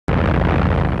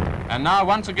And now,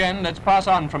 once again, let's pass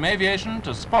on from aviation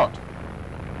to sport.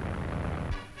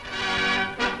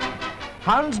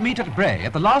 Hounds meet at Bray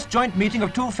at the last joint meeting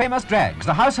of two famous drags,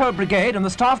 the Household Brigade and the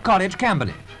Staff College,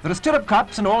 Camberley. There are stirrup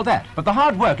cups and all that, but the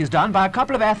hard work is done by a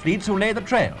couple of athletes who lay the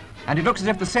trail, and it looks as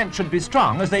if the scent should be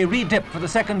strong as they re-dip for the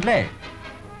second lay.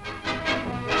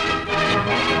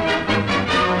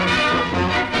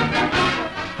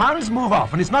 Hounds move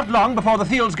off, and it's not long before the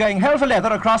field's going hell for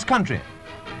leather across country.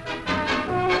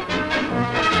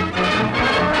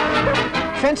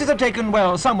 Fences are taken,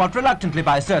 well, somewhat reluctantly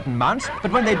by certain mounts,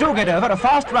 but when they do get over, a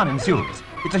fast run ensues.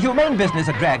 It's a humane business,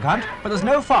 a drag hunt, but there's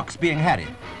no fox being harried.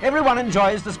 Everyone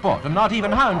enjoys the sport, and not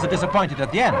even hounds are disappointed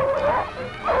at the end.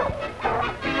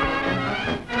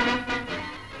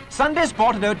 Sunday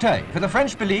sport at Auteuil, for the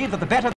French believe that the better